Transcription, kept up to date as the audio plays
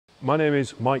My name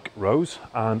is Mike Rose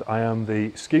and I am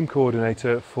the scheme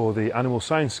coordinator for the animal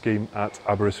science scheme at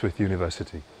Aberystwyth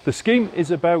University. The scheme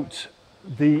is about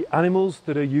the animals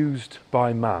that are used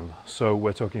by man. So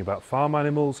we're talking about farm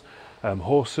animals,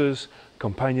 horses,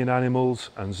 companion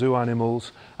animals and zoo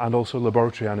animals, and also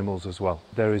laboratory animals as well.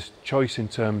 There is choice in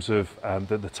terms of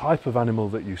the type of animal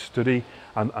that you study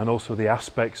and also the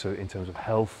aspects in terms of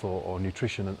health or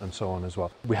nutrition and so on as well.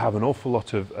 We have an awful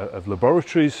lot of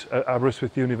laboratories at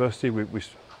Aberystwyth University. We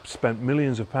spent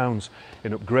millions of pounds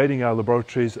in upgrading our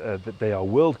laboratories. That they are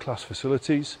world-class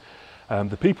facilities.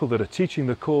 The people that are teaching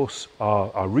the course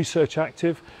are research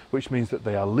active, which means that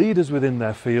they are leaders within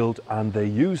their field and they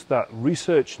use that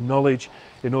research knowledge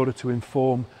in order to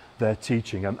inform their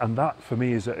teaching. And that for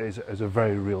me is a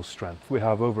very real strength. We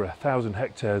have over 1,000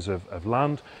 hectares of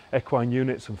land, equine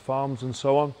units and farms and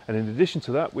so on. And in addition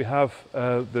to that, we have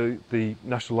the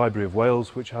National Library of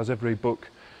Wales, which has every book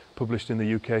published in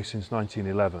the UK since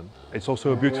 1911. It's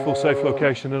also a beautiful, safe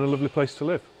location and a lovely place to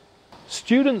live.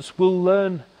 Students will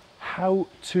learn how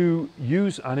to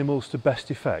use animals to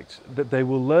best effect, that they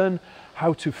will learn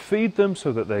how to feed them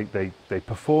so that they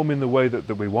perform in the way that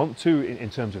we want to in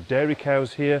terms of dairy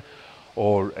cows here,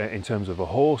 or in terms of a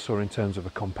horse, or in terms of a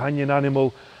companion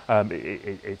animal,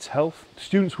 its health.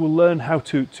 Students will learn how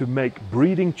to make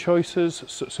breeding choices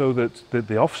so that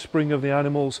the offspring of the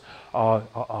animals are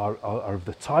of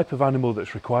the type of animal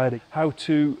that's required, how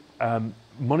to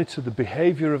monitor the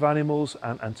behaviour of animals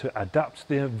and to adapt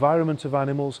the environment of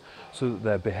animals so that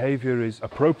their behaviour is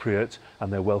appropriate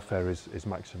and their welfare is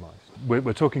maximised.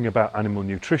 We're talking about animal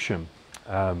nutrition,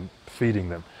 feeding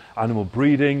them, animal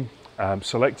breeding,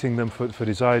 selecting them for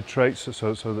desired traits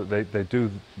so that they do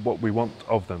what we want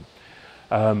of them.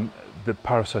 The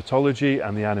parasitology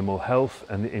and the animal health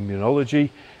and the immunology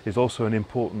is also an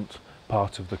important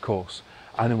part of the course.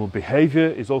 Animal behaviour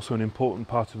is also an important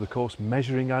part of the course,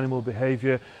 measuring animal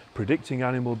behaviour, predicting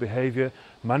animal behaviour,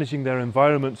 managing their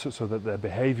environment so that their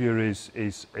behaviour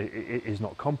is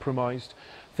not compromised,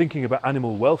 thinking about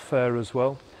animal welfare as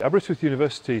well. Aberystwyth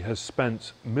University has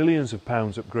spent millions of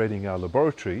pounds upgrading our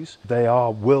laboratories. They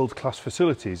are world-class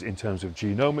facilities in terms of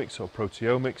genomics or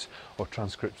proteomics or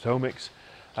transcriptomics.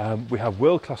 We have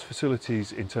world-class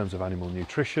facilities in terms of animal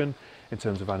nutrition, in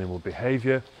terms of animal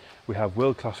behaviour. We have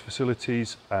world-class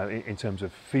facilities in terms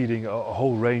of feeding a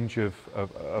whole range of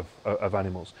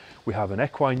animals. We have an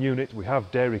equine unit, we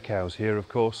have dairy cows here of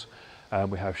course,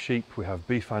 we have sheep, we have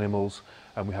beef animals,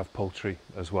 and we have poultry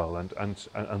as well.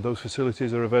 And those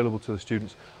facilities are available to the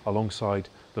students alongside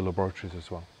the laboratories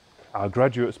as well. Our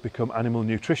graduates become animal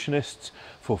nutritionists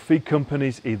for feed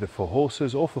companies, either for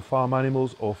horses or for farm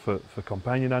animals or for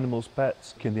companion animals,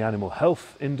 pets. In the animal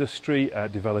health industry,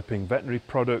 developing veterinary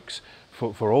products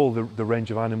for all the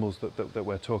range of animals that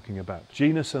we're talking about.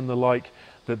 Genus and the like,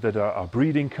 that are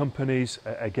breeding companies,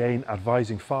 again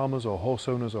advising farmers or horse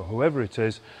owners or whoever it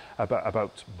is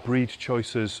about breed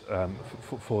choices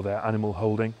for their animal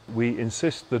holding. We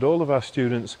insist that all of our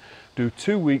students do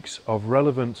 2 weeks of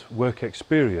relevant work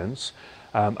experience,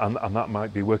 and that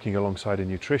might be working alongside a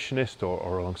nutritionist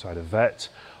or alongside a vet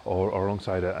or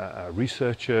alongside a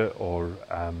researcher or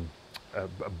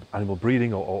animal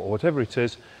breeding or whatever it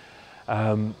is,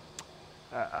 and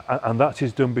that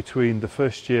is done between the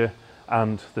first year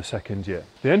and the second year.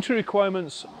 The entry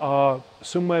requirements are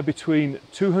somewhere between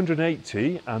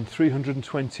 280 and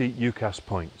 320 UCAS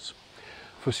points.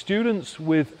 For students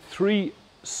with 3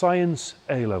 science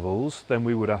A-levels, then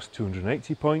we would ask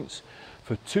 280 points.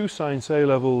 For 2 science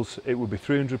A-levels, it would be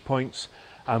 300 points.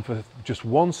 And for just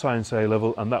 1 science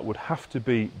A-level, and that would have to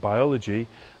be biology,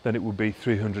 then it would be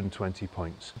 320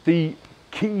 points. The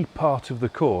key part of the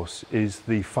course is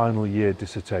the final year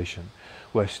dissertation,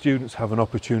 where students have an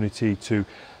opportunity to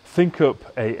think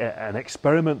up an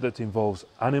experiment that involves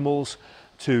animals,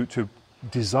 to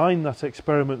design that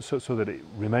experiment so that it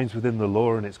remains within the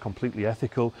law and it's completely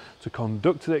ethical, to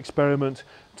conduct the experiment,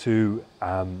 to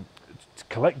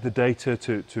collect the data,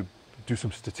 to do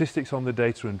some statistics on the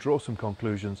data and draw some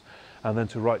conclusions, and then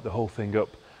to write the whole thing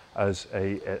up as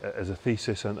a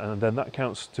thesis, and then that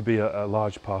counts to be a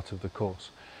large part of the course.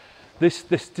 This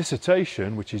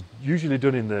dissertation, which is usually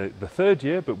done in the 3rd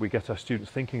year, but we get our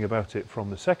students thinking about it from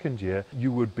the 2nd year,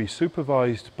 you would be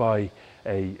supervised by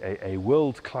a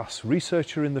world-class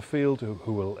researcher in the field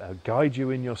who will guide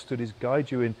you in your studies, guide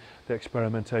you in the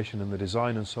experimentation and the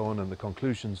design and so on, and the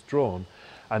conclusions drawn.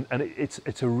 And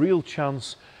it's a real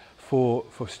chance for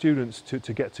students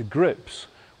to get to grips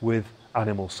with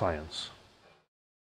animal science.